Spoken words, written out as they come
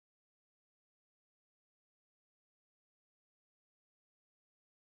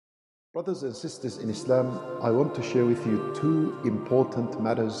Brothers and sisters in Islam, I want to share with you two important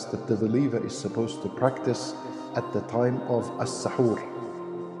matters that the believer is supposed to practice at the time of As-Sahoor.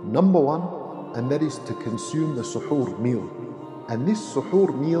 Number one, and that is to consume the Suhoor meal. And this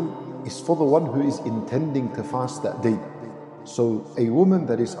Suhoor meal is for the one who is intending to fast that day. So a woman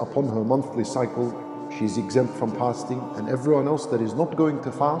that is upon her monthly cycle, she's exempt from fasting, and everyone else that is not going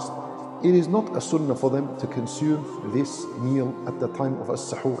to fast, it is not a sunnah for them to consume this meal at the time of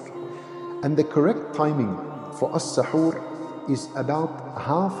As-Sahoor. And the correct timing for As-Sahoor is about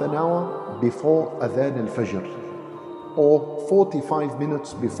half an hour before Adhan al-Fajr, or 45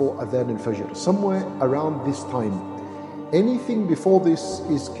 minutes before Adhan al-Fajr, somewhere around this time. Anything before this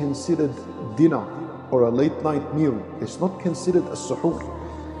is considered dinner or a late night meal. It's not considered a Sahoor.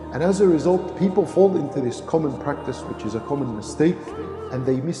 And as a result, people fall into this common practice, which is a common mistake, and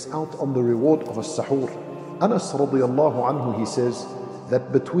they miss out on the reward of a Sahoor. Anas radiallahu anhu, he says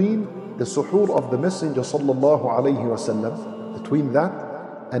that between the Suhoor of the Messenger sallallahu alayhi wasallam, between that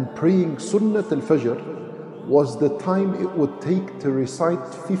and praying sunnah al-Fajr, was the time it would take to recite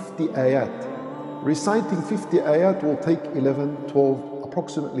 50 ayat. Reciting 50 ayat will take 11, 12,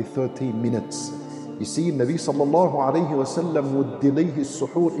 approximately 13 minutes. You see, Nabi sallallahu alayhi wasallam would delay his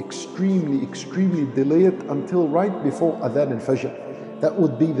Suhoor extremely delay it until right before Adhan al-Fajr. That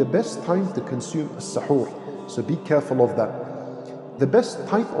would be the best time to consume a Sahoor. So be careful of that. The best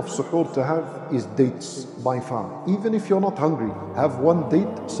type of Suhoor to have is dates by far. Even if you're not hungry, have one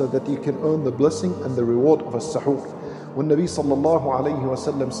date so that you can earn the blessing and the reward of a Sahoor. When Nabi sallallahu alayhi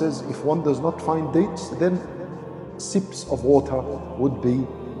wasallam says, if one does not find dates, then sips of water would be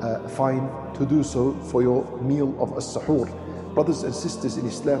fine to do so for your meal of a Sahoor. Brothers and sisters in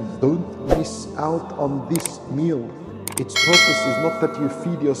Islam, don't miss out on this meal. Its purpose is not that you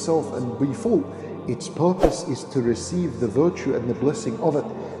feed yourself and be full. Its purpose is to receive the virtue and the blessing of it.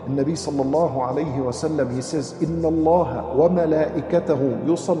 And Nabi sallallahu alayhi wasallam, he says, Inna Allah wa malaikatahu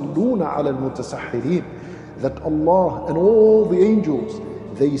yusalluna ala al-mutasahhirin. That Allah and all the angels,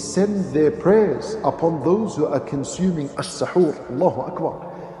 they send their prayers upon those who are consuming as-Sahoor. Allahu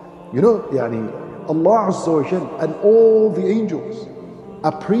Akbar. You know, Allah Azza wa Jal and all the angels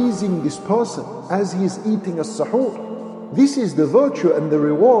are praising this person as he is eating as-Sahoor. This is the virtue and the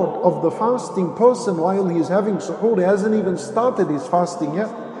reward of the fasting person while he is having Suhoor. He hasn't even started his fasting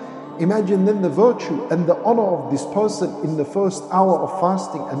yet. Imagine then the virtue and the honor of this person in the first hour of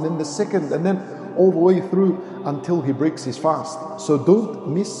fasting, and then the second, and then all the way through until he breaks his fast. So don't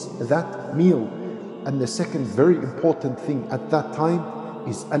miss that meal. And the second very important thing at that time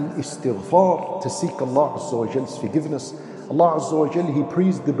is al-istighfar, to seek Allah Azza wa Jal's forgiveness. Allah Azza wa Jal, He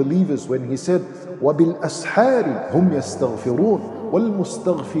praised the believers when He said, وَبِالْأَسْحَارِ هُمْ يَسْتَغْفِرُونَ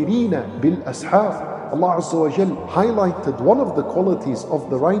وَالْمُسْتَغْفِرِينَ بِالْأَسْحَارِ. Allah Azza wa Jal highlighted one of the qualities of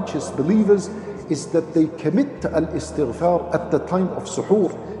the righteous believers is that they commit to al-istighfar at the time of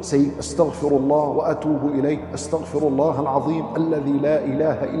Suhoor, saying, Astaghfirullah wa atubu ilayh, Astaghfirullah al-azim, alladhi la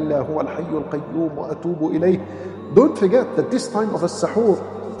ilaha illa huwa al-hayyu al-qayyum wa atubu ilayh. Don't forget that this time of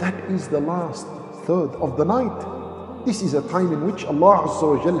As-Sahoor, that is the last third of the night. This is a time in which Allah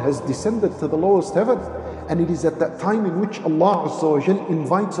Azza wa Jal has descended to the lowest heaven. And it is at that time in which Allah Azza wa Jal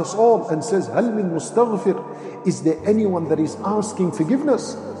invites us all and says, Hal min mustaghfir? Is there anyone that is asking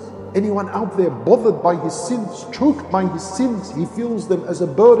forgiveness? Anyone out there bothered by his sins, choked by his sins, he feels them as a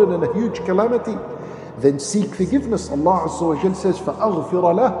burden and a huge calamity? Then seek forgiveness. Allah Azza wa Jal says, فَأَغْفِرَ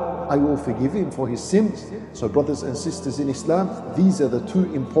لَهُ, I will forgive him for his sins. So brothers and sisters in Islam, these are the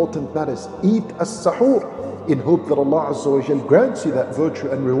two important matters. Eat as-Sahoor in hope that Allah Azza wa Jal grants you that virtue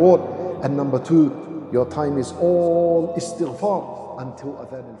and reward. And number two, your time is all istighfar until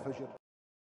Adhan al-Fajr.